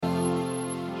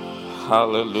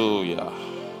Hallelujah.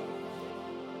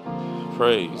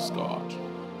 Praise God.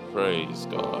 Praise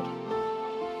God.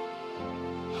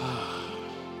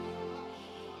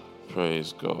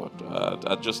 Praise God.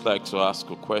 I'd just like to ask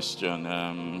a question,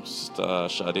 Sister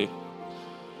Shadi.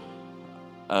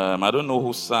 I don't know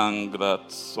who sang that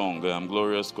song,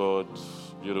 Glorious God,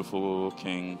 Beautiful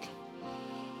King.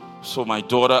 So my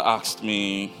daughter asked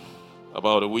me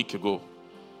about a week ago.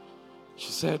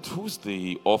 She said, who's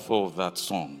the author of that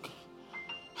song?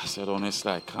 I said,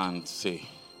 honestly, I can't say.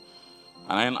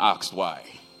 And I then asked why.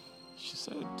 She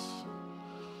said,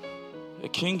 a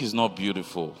king is not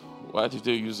beautiful. Why did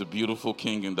they use a beautiful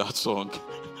king in that song?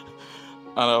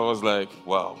 And I was like,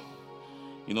 wow.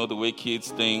 You know, the way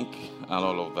kids think and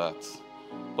all of that.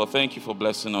 But thank you for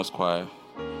blessing us, choir.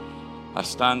 I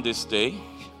stand this day,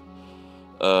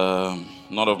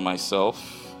 not of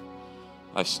myself.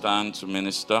 I stand to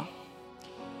minister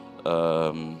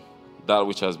that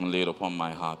which has been laid upon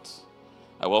my heart.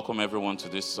 I welcome everyone to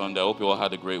this Sunday. I hope you all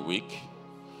had a great week.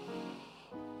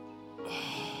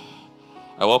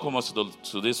 I welcome us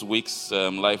to this week's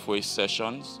Lifeway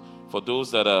sessions. For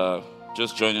those that are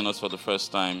just joining us for the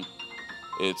first time,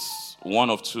 it's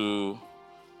one of two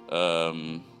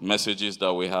messages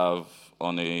that we have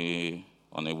on a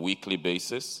weekly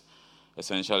basis,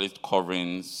 essentially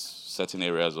covering certain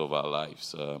areas of our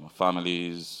lives,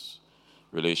 families,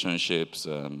 relationships,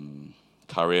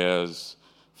 careers,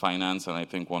 finance, and I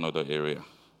think one other area.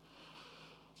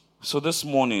 So this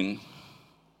morning,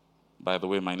 by the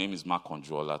way, my name is Mark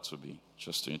Onjuola Tubi,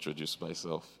 just to introduce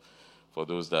myself for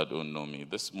those that don't know me.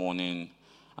 This morning,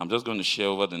 I'm just going to share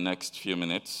over the next few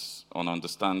minutes on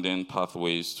understanding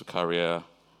pathways to career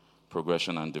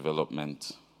progression and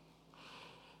development.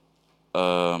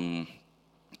 I've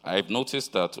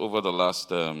noticed that over the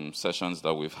last sessions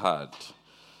that we've had,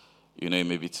 you know, it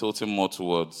may be tilting more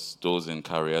towards those in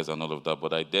careers and all of that,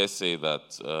 but I dare say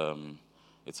that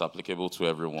it's applicable to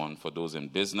everyone. For those in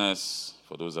business,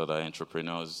 for those that are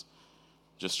entrepreneurs,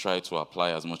 just try to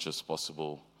apply as much as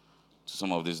possible to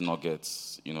some of these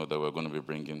nuggets, you know, that we're going to be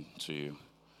bringing to you.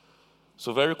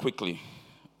 So very quickly,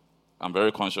 I'm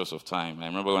very conscious of time. I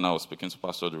remember when I was speaking to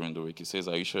Pastor during the week, he says,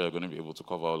 are you sure you're going to be able to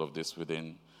cover all of this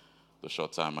within the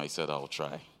short time? I said, I'll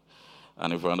try.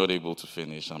 And if we're not able to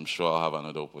finish, I'm sure I'll have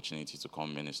another opportunity to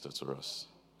come minister to us.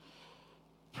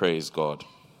 Praise God.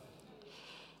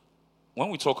 When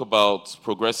we talk about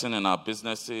progressing in our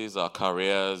businesses, our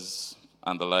careers,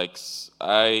 and the likes,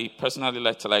 I personally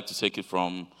like to take it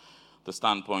from the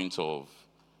standpoint of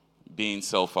being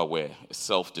self-aware,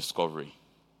 self-discovery,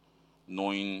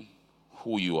 knowing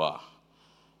who you are.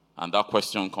 And that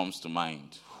question comes to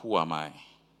mind, who am I?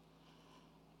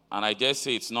 And I dare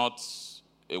say it's not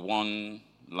a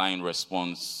one-line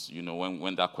response, you know,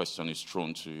 when that question is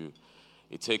thrown to you.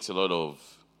 It takes a lot of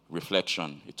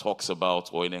reflection. It talks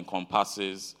about, or it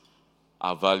encompasses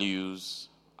our values,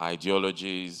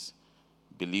 ideologies,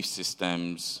 belief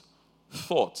systems,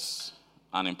 thoughts,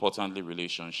 and importantly,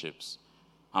 relationships.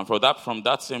 And from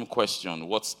that same question,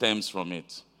 what stems from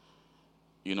it,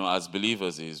 you know, as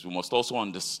believers is we must also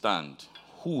understand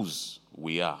whose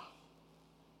we are.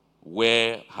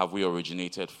 Where have we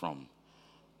originated from?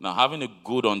 Now, having a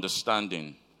good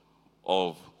understanding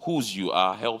of whose you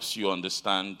are helps you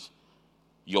understand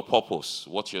your purpose,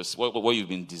 what you've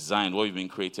been designed, what you've been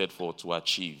created for to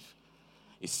achieve.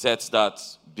 It sets that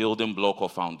building block or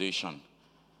foundation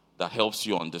that helps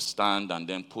you understand and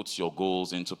then puts your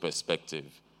goals into perspective.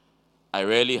 I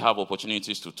rarely have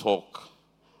opportunities to talk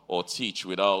or teach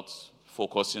without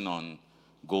focusing on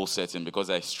goal setting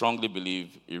because I strongly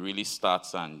believe it really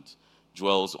starts and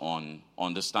dwells on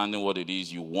understanding what it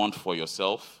is you want for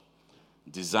yourself,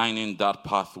 designing that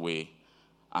pathway,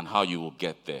 and how you will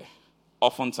get there.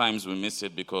 Oftentimes we miss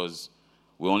it because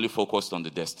we're only focused on the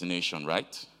destination,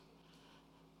 right?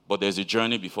 But there's a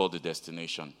journey before the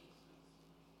destination.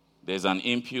 There's an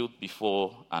input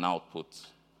before an output.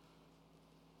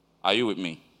 Are you with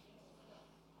me?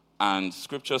 And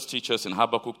scriptures teach us in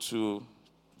Habakkuk 2,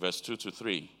 verse 2 to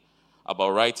 3,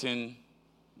 about writing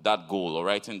that goal or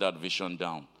writing that vision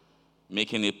down,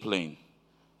 making it plain,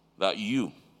 that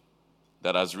you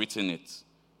that has written it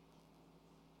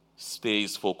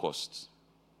stays focused.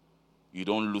 You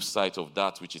don't lose sight of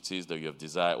that which it is that you have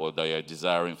desired or that you're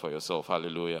desiring for yourself.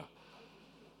 Hallelujah.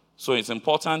 So it's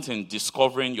important in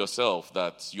discovering yourself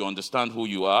that you understand who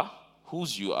you are,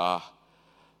 whose you are,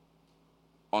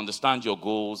 understand your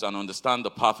goals, and understand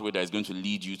the pathway that is going to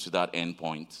lead you to that end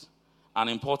point. And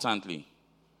importantly,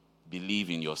 believe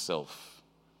in yourself.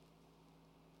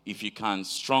 If you can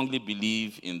strongly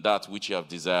believe in that which you have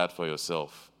desired for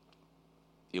yourself,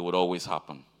 it would always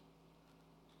happen.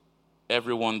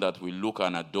 everyone that we look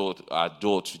and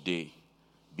adore today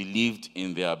believed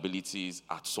in their abilities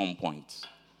at some point.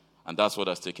 And that's what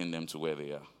has taken them to where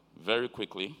they are. Very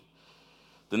quickly,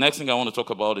 the next thing I want to talk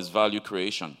about is value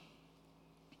creation.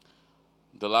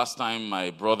 The last time my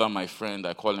brother, my friend,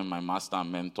 I call him my master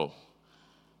and mentor,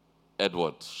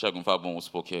 Edward Shegun Fabon, who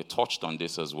spoke here, touched on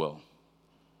this as well.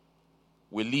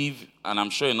 We live, and I'm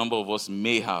sure a number of us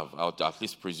may have, I'll at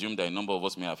least presume that a number of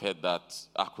us may have heard that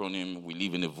acronym, we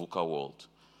live in a VUCA world.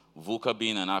 VUCA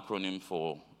being an acronym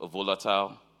for a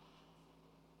volatile,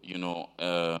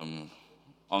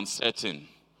 uncertain,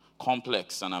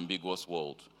 complex, and ambiguous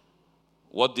world.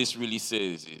 What this really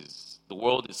says is the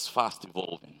world is fast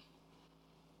evolving.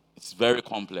 It's very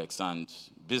complex, and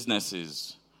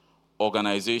businesses,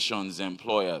 organizations,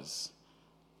 employers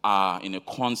are in a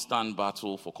constant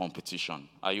battle for competition.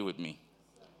 Are you with me?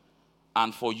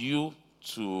 And for you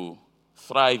to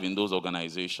thrive in those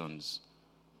organizations,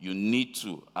 you need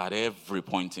to, at every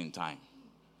point in time,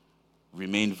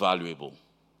 remain valuable.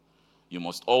 You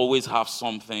must always have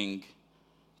something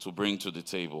to bring to the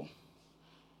table.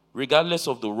 Regardless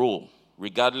of the role,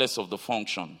 regardless of the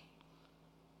function,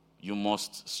 you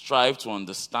must strive to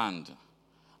understand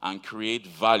and create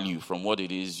value from what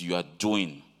it is you are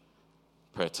doing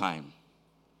per time.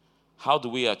 How do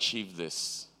we achieve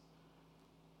this?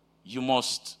 You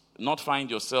must not find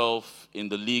yourself in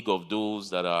the league of those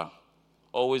that are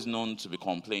always known to be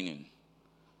complaining,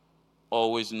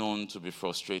 always known to be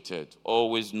frustrated,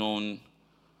 always known,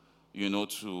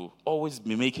 to always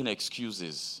be making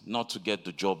excuses not to get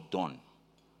the job done.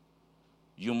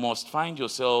 You must find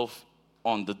yourself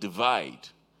on the divide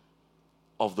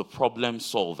of the problem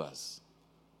solvers.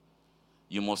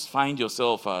 You must find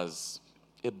yourself as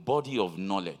a body of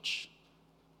knowledge.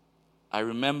 I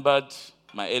remembered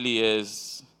my early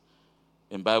years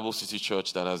in Bible City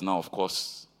Church that has now, of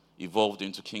course, evolved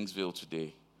into Kingsville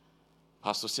today.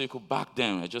 Pastor Seiko, back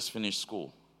then, I just finished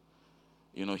school.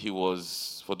 He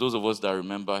was, for those of us that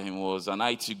remember him, was an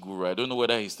IT guru. I don't know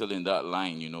whether he's still in that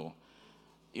line,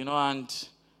 and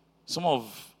some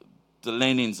of the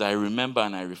learnings I remember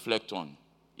and I reflect on,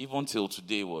 even till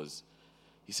today, was,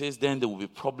 he says then there will be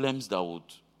problems that would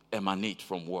emanate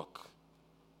from work.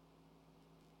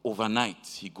 Overnight,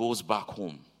 he goes back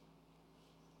home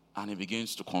and he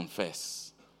begins to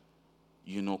confess.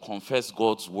 Confess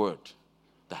God's word,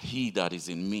 that he that is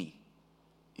in me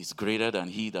is greater than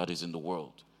he that is in the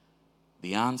world.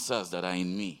 The answers that are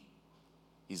in me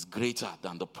is greater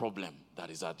than the problem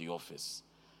that is at the office.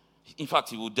 In fact,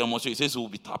 he will demonstrate. He says he will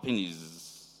be tapping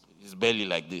his belly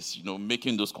like this,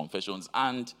 making those confessions,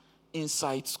 and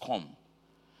insights come.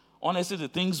 Honestly, the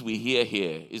things we hear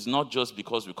here is not just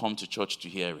because we come to church to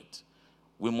hear it.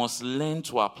 We must learn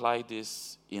to apply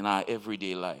this in our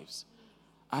everyday lives.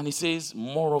 And he says,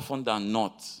 more often than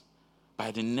not,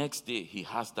 by the next day, he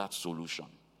has that solution.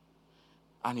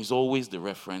 And he's always the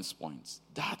reference point.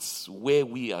 That's where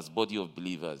we as body of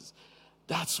believers,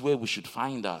 that's where we should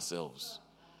find ourselves.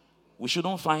 We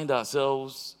shouldn't find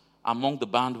ourselves among the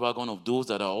bandwagon of those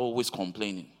that are always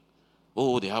complaining.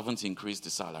 Oh, they haven't increased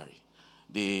the salary.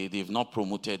 They've not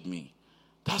promoted me.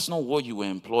 That's not what you were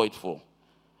employed for.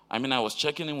 I was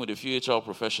checking in with a few HR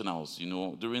professionals,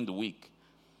 during the week,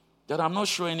 that I'm not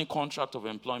sure any contract of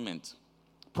employment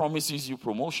promises you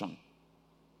promotion.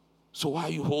 So why are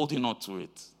you holding on to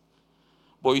it?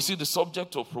 But you see, the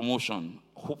subject of promotion,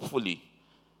 hopefully,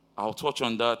 I'll touch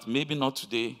on that, maybe not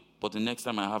today, but the next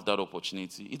time I have that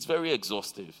opportunity. It's very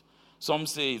exhaustive. Some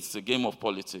say it's a game of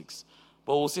politics,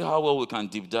 but we'll see how well we can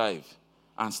deep dive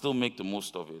and still make the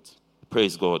most of it.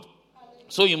 Praise God.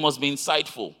 So you must be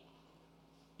insightful.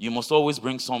 You must always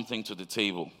bring something to the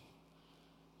table.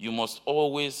 You must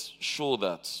always show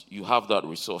that you have that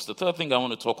resource. The third thing I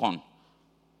want to talk on,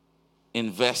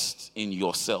 invest in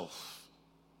yourself.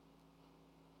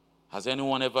 Has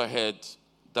anyone ever heard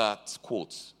that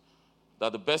quote?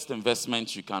 That the best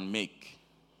investment you can make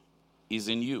is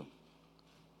in you.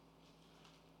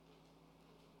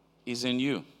 Is in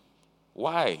you.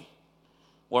 Why?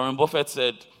 Warren Buffett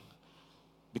said,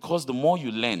 because the more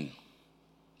you learn,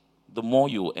 the more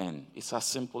you earn. It's as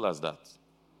simple as that.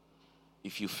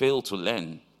 If you fail to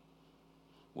learn,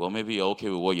 well, maybe you're okay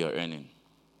with what you're earning.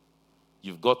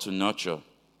 You've got to nurture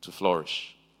to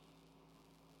flourish.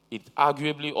 It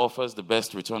arguably offers the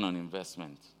best return on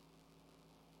investment.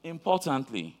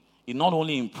 Importantly, it not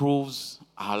only improves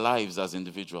our lives as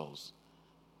individuals,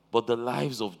 but the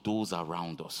lives of those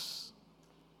around us.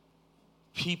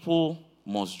 People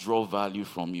must draw value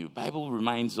from you. Bible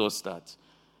reminds us that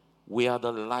we are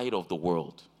the light of the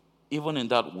world. Even in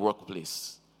that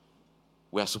workplace,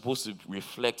 we are supposed to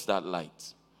reflect that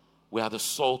light. We are the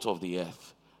salt of the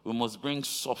earth. We must bring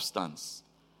substance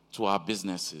to our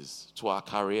businesses, to our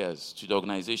careers, to the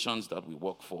organizations that we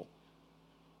work for.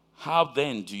 How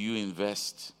then do you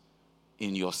invest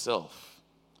in yourself?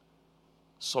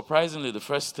 Surprisingly, the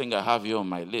first thing I have here on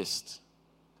my list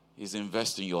is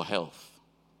invest in your health.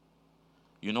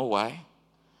 You know why?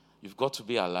 You've got to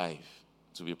be alive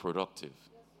to be productive.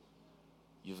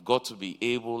 You've got to be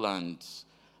able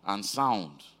and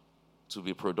sound to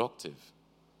be productive.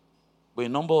 But a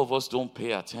number of us don't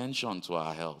pay attention to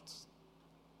our health.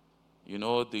 You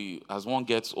know, as one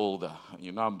gets older,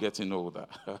 I'm getting older.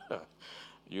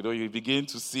 You begin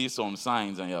to see some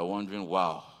signs and you're wondering,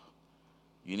 wow,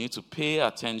 you need to pay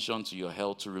attention to your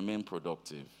health to remain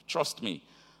productive. Trust me,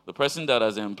 the person that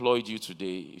has employed you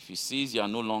today, if he sees you are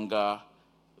no longer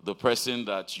the person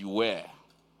that you were,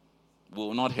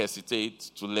 will not hesitate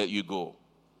to let you go.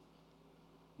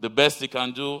 The best he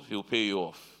can do, he'll pay you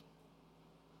off.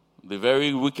 The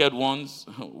very wicked ones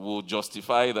will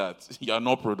justify that you are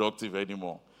not productive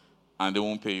anymore, and they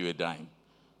won't pay you a dime.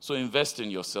 So invest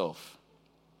in yourself.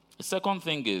 The second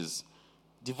thing is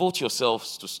devote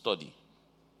yourselves to study.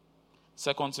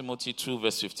 2 Timothy 2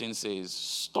 verse 15 says,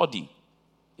 study.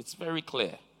 It's very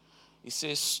clear. It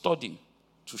says, study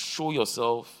to show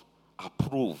yourself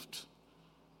approved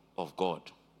of God.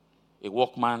 A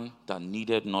workman that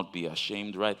needed not be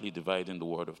ashamed, rightly dividing the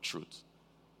word of truth.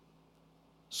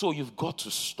 So you've got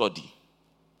to study.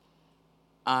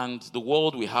 And the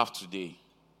world we have today,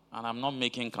 and I'm not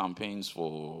making campaigns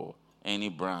for any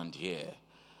brand here.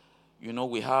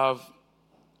 We have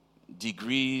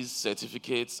degrees,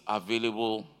 certificates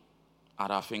available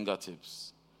at our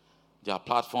fingertips. There are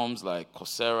platforms like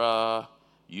Coursera,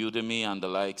 Udemy, and the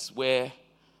likes, where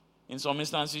in some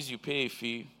instances you pay a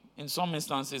fee. In some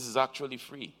instances it's actually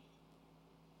free.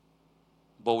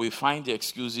 But we find the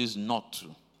excuses not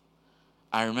to.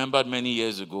 I remembered many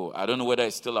years ago, I don't know whether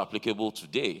it's still applicable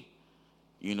today,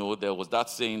 there was that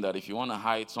saying that if you want to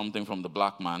hide something from the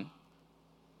black man,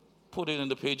 put it in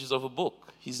the pages of a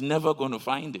book. He's never going to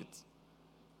find it.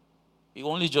 It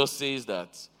only just says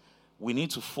that we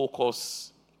need to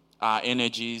focus our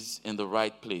energies in the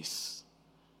right place.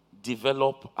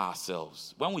 Develop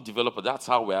ourselves. When we develop, that's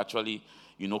how we're actually,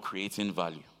 creating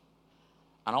value.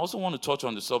 And I also want to touch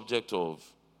on the subject of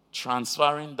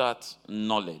transferring that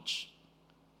knowledge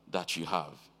that you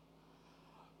have.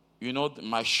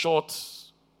 My short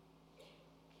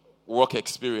work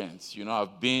experience,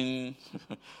 I've been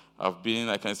at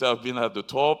the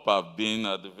top, I've been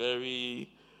at the very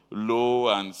low,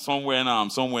 and somewhere now I'm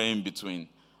somewhere in between.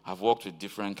 I've worked with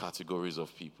different categories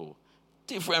of people,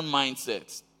 different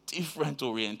mindsets, different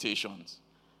orientations.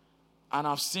 And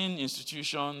I've seen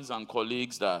institutions and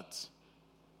colleagues that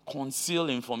conceal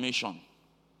information,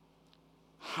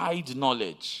 hide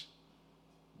knowledge,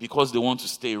 because they want to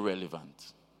stay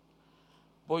relevant.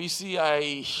 But you see,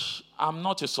 I'm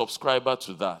not a subscriber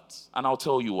to that, and I'll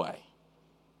tell you why.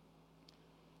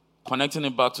 Connecting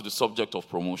it back to the subject of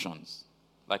promotions.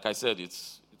 Like I said,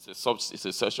 it's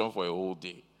a session for a whole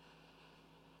day.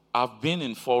 I've been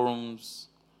in forums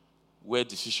where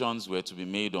decisions were to be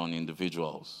made on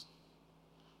individuals.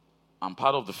 And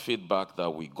part of the feedback that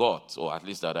we got, or at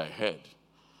least that I heard,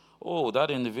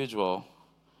 that individual,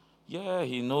 yeah,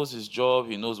 he knows his job,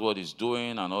 he knows what he's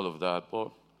doing and all of that, but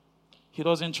he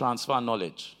doesn't transfer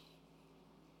knowledge.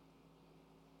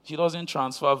 He doesn't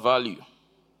transfer value.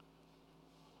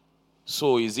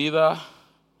 So it's either,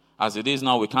 as it is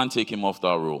now, we can't take him off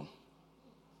that role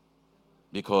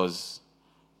because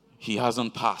he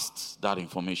hasn't passed that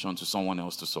information to someone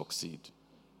else to succeed.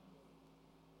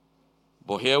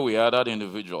 But here we are, that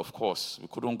individual, of course, we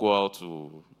couldn't go out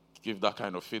to give that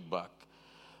kind of feedback.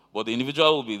 But the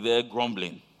individual will be there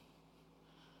grumbling.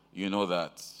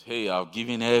 That, hey, I've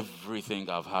given everything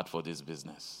I've had for this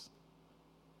business.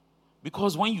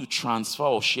 Because when you transfer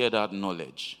or share that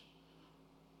knowledge,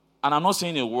 and I'm not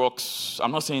saying it works,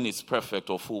 I'm not saying it's perfect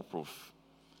or foolproof,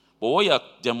 but what you're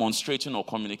demonstrating or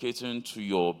communicating to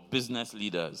your business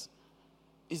leaders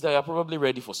is that you're probably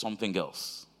ready for something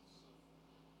else.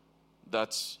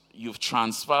 That you've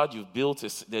transferred, you've built,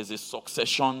 there's a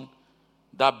succession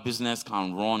that business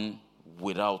can run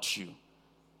without you.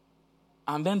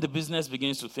 And then the business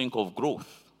begins to think of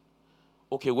growth.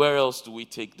 Okay, where else do we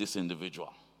take this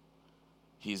individual?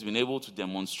 He's been able to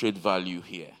demonstrate value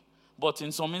here. But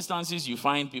in some instances, you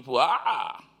find people,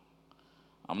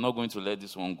 I'm not going to let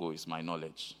this one go, it's my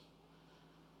knowledge.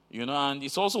 And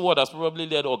it's also what has probably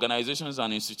led organizations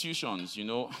and institutions,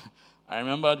 I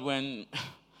remembered when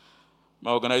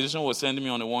my organization was sending me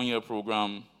on a one-year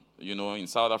program, in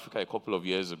South Africa a couple of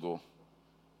years ago.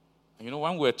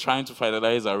 When we were trying to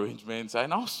finalize arrangements, I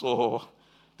now saw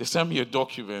They sent me a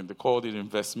document. They called it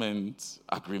investment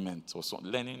agreement or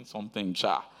something, learning something.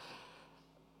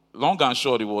 Long and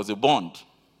short, it was a bond.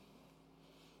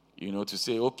 To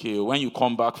say, okay, when you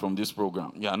come back from this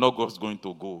program, not just going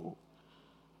to go.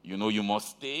 You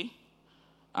must stay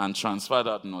and transfer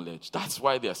that knowledge. That's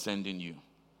why they're sending you,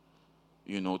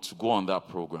 to go on that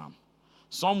program.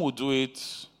 Some will do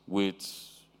it with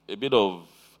a bit of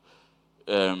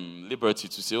liberty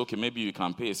to say, okay, maybe you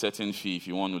can pay a certain fee if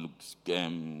you want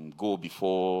to go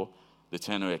before the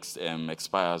tenure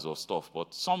expires or stuff,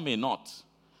 but some may not.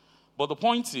 But the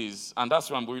point is, and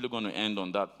that's where I'm really going to end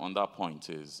on that point,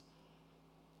 is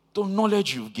the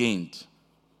knowledge you've gained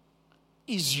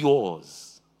is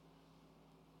yours.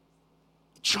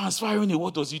 Transferring it,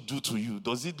 what does it do to you?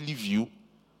 Does it leave you?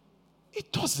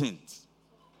 It doesn't.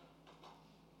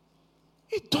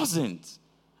 It doesn't.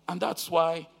 And that's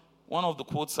why one of the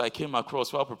quotes I came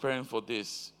across while preparing for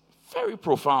this, very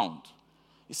profound.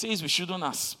 It says we shouldn't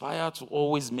aspire to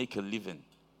always make a living.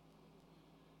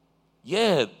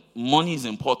 Yeah, money is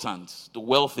important. The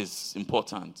wealth is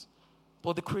important.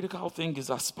 But the critical thing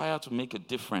is aspire to make a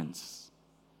difference.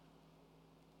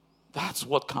 That's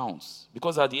what counts.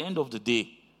 Because at the end of the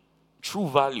day, true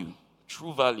value,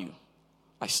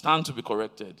 I stand to be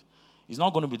corrected, is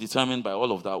not going to be determined by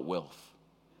all of that wealth.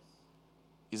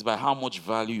 It's by how much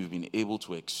value you've been able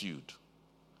to exude,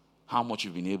 how much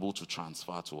you've been able to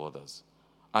transfer to others.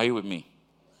 Are you with me?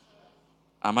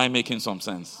 Am I making some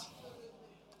sense?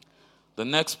 The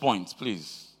next point,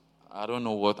 please. I don't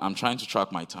know what, I'm trying to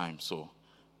track my time, so,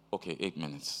 okay, 8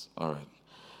 minutes. All right.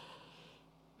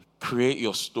 Create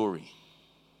your story.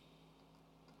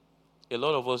 A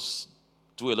lot of us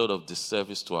do a lot of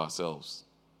disservice to ourselves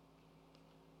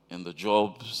in the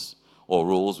jobs or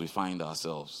roles we find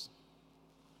ourselves.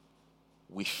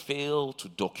 We fail to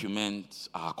document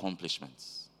our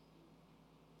accomplishments.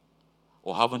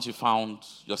 Or haven't you found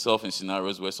yourself in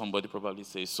scenarios where somebody probably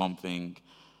says something,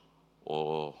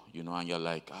 or, and you're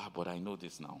like, but I know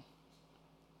this now.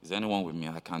 Is anyone with me?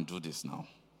 I can do this now.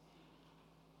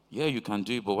 Yeah, you can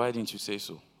do it, but why didn't you say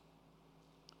so?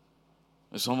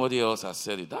 And somebody else has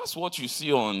said it. That's what you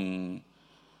see on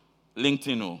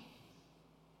LinkedIn.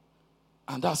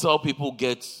 And that's how people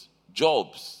get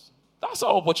jobs. That's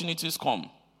how opportunities come.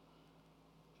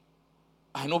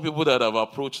 I know people that have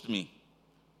approached me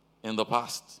in the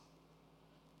past.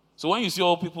 So when you see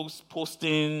all people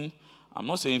posting, I'm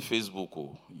not saying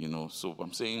Facebook, so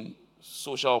I'm saying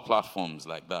social platforms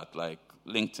like that, like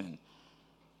LinkedIn,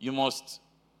 you must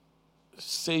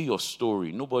say your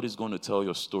story. Nobody's going to tell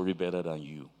your story better than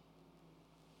you.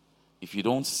 If you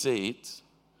don't say it,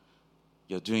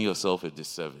 you're doing yourself a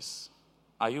disservice.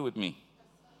 Are you with me?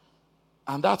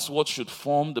 And that's what should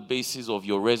form the basis of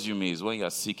your resumes when you're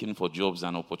seeking for jobs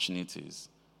and opportunities.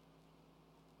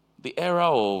 The era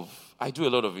of, I do a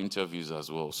lot of interviews as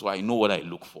well, so I know what I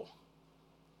look for,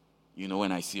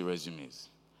 when I see resumes.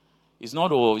 It's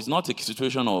not a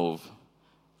situation of,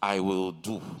 I will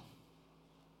do,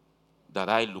 that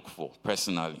I look for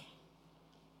personally.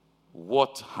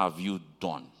 What have you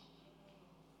done?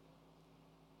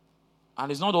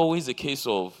 And it's not always a case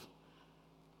of,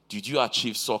 did you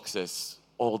achieve success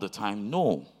all the time?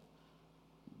 No.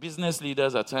 Business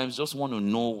leaders at times just want to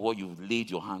know what you've laid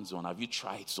your hands on. Have you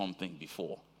tried something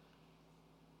before?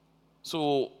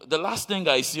 So the last thing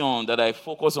I see that I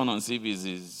focus on CVs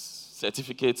is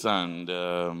certificates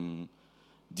and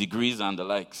degrees and the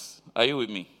likes. Are you with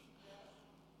me?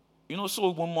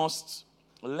 So we must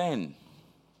learn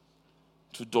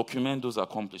to document those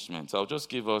accomplishments. I'll just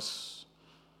give us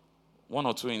one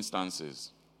or two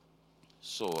instances.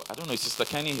 So, I don't know, is Sister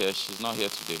Kenny here? She's not here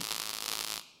today.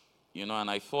 And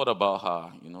I thought about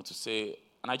her, to say,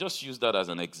 and I just use that as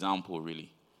an example,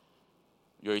 really.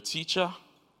 You're a teacher,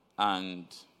 and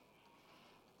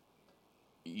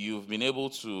you've been able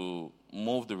to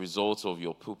move the results of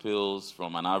your pupils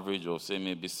from an average of, say,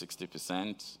 maybe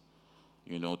 60%,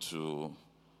 to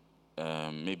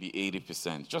maybe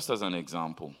 80%, just as an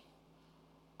example.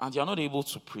 And you're not able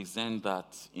to present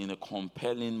that in a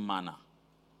compelling manner.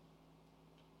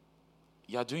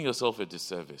 You're doing yourself a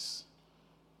disservice.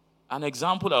 An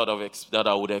example that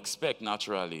I would expect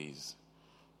naturally is,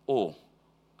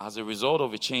 as a result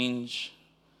of a change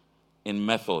in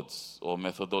methods or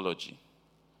methodology,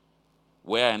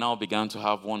 where I now began to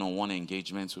have one-on-one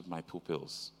engagements with my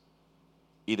pupils,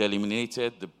 it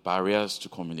eliminated the barriers to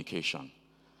communication,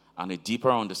 and a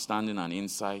deeper understanding and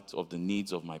insight of the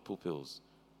needs of my pupils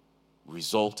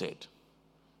resulted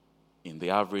in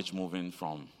the average moving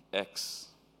from X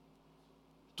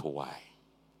to Y.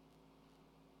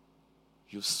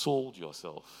 You sold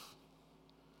yourself.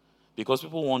 Because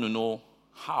people want to know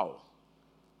how.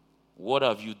 What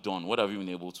have you done? What have you been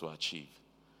able to achieve?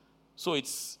 So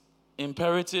it's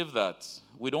imperative that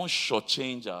we don't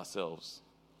shortchange ourselves.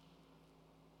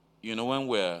 When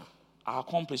we're our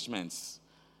accomplishments,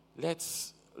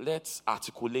 let's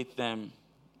articulate them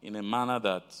in a manner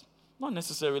that not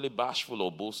necessarily bashful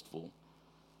or boastful,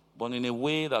 but in a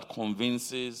way that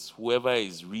convinces whoever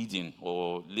is reading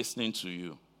or listening to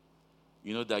you,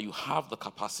 that you have the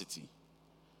capacity,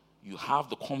 you have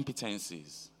the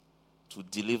competencies to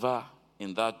deliver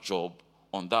in that job,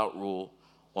 on that role,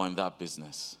 or in that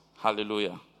business.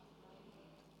 Hallelujah.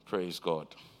 Praise God.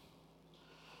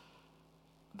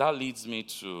 That leads me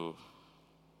to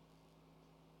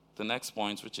the next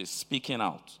point, which is speaking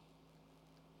out.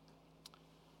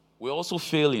 We also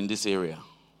fail in this area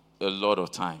a lot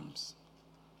of times,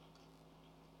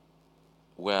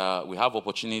 where we have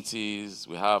opportunities,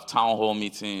 we have town hall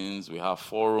meetings, we have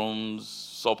forums,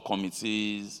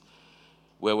 subcommittees,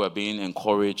 where we're being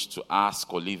encouraged to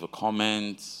ask or leave a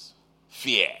comment.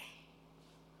 Fear.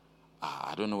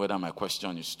 I don't know whether my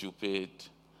question is stupid.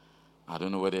 I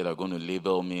don't know whether they're going to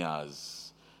label me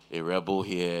as a rebel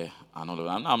here and all of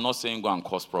that. I'm not saying go and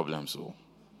cause problems, so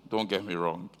don't get me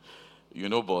wrong.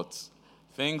 But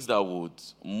things that would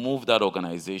move that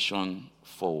organization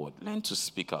forward. Learn to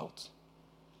speak out.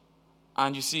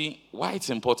 And you see, why it's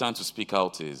important to speak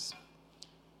out is,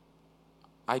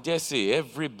 I dare say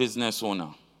every business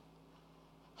owner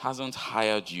hasn't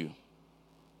hired you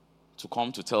to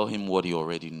come to tell him what he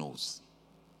already knows.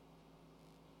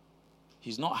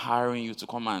 He's not hiring you to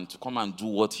come and do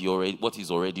what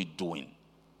he's already doing.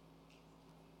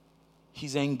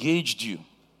 He's engaged you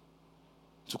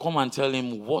to come and tell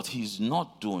him what he's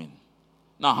not doing.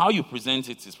 Now, how you present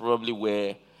it is probably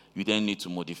where you then need to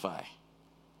modify.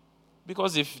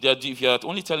 Because if you're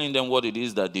only telling them what it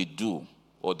is that they do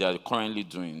or they're currently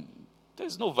doing,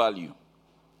 there's no value.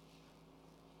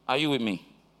 Are you with me?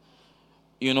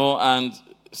 And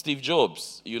Steve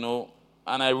Jobs,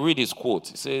 and I read his quote.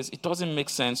 He says, it doesn't make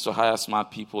sense to hire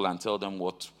smart people and tell them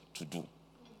what to do.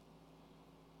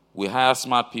 We hire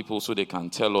smart people so they can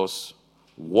tell us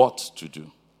what to do.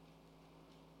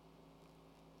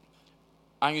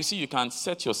 And you see, you can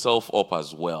set yourself up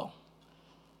as well.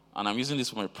 And I'm using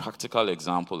this from a practical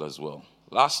example as well.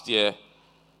 Last year,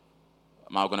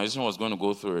 my organization was going to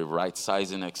go through a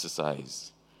right-sizing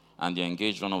exercise. And they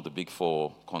engaged one of the big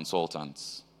 4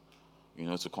 consultants,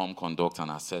 to come conduct an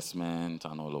assessment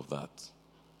and all of that.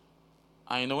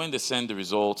 And when they sent the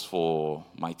results for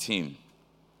my team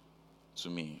to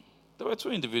me, there were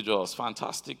 2 individuals,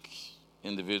 fantastic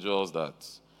individuals that,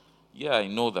 I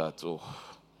know that, to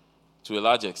a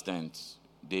large extent,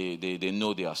 they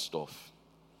know their stuff.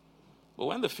 But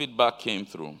when the feedback came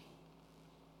through,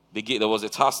 there was a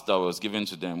task that was given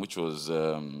to them, which was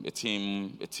a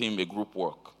group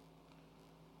work.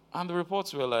 And the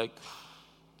reports were like,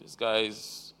 these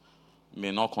guys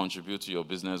may not contribute to your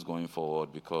business going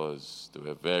forward because they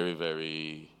were very,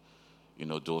 very,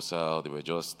 docile. They were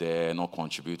just there, not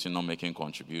contributing, not making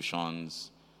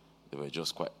contributions. They were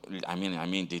just quite, they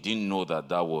didn't know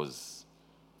that was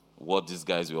what these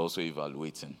guys were also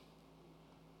evaluating.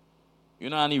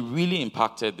 And it really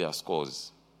impacted their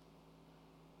scores.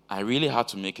 I really had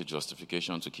to make a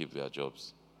justification to keep their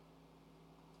jobs.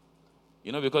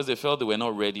 Because they felt they were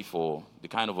not ready for the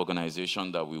kind of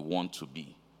organization that we want to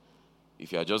be.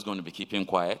 If you are just going to be keeping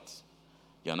quiet,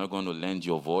 you're not going to lend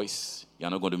your voice,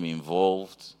 you're not going to be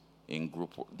involved in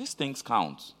group work. These things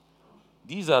count.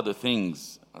 These are the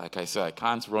things, like I said, I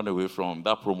can't run away from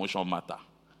that promotion matter.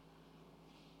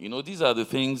 These are the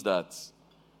things that,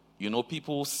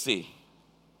 people say,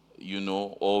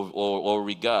 or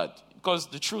regard. Because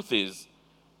the truth is,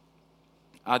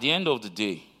 at the end of the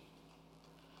day,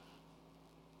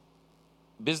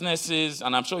 businesses,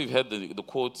 and I'm sure you've heard the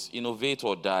quote, innovate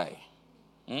or die.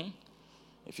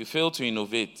 If you fail to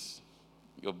innovate,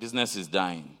 your business is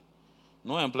dying.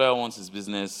 No employer wants his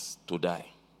business to die.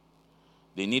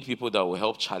 They need people that will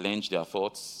help challenge their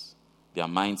thoughts, their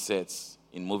mindsets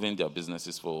in moving their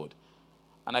businesses forward.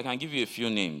 And I can give you a few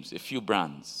names, a few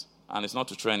brands, and it's not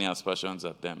to throw any aspersions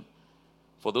at them.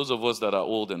 For those of us that are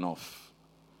old enough,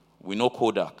 we know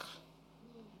Kodak.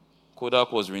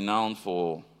 Kodak was renowned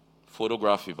for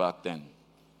photography back then.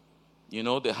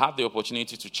 They had the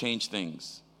opportunity to change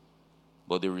things,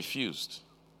 but they refused.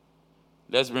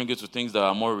 Let's bring it to things that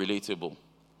are more relatable.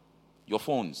 Your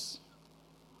phones.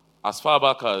 As far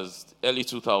back as early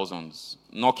 2000s,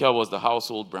 Nokia was the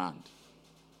household brand.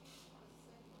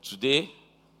 Today,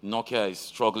 Nokia is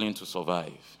struggling to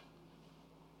survive.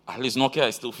 At least Nokia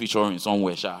is still featuring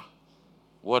somewhere, sha.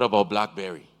 What about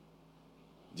BlackBerry?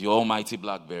 The almighty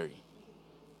BlackBerry.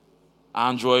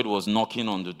 Android was knocking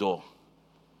on the door.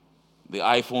 the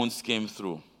iPhones came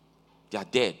through. They are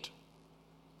dead.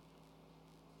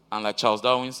 And like Charles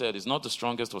Darwin said, it's not the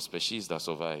strongest of species that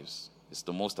survives. It's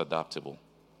the most adaptable.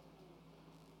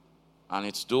 And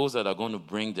it's those that are going to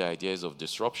bring the ideas of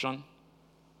disruption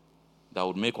that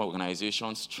would make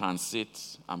organizations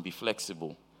transit and be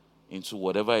flexible into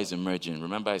whatever is emerging.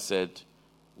 Remember I said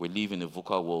we live in a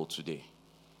VUCA world today.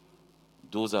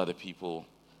 Those are the people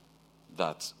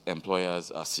that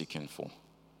employers are seeking for.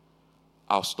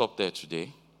 I'll stop there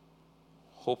today.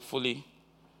 Hopefully,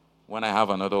 when I have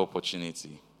another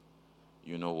opportunity,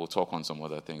 we'll talk on some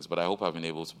other things. But I hope I've been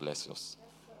able to bless us.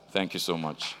 Thank you so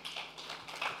much.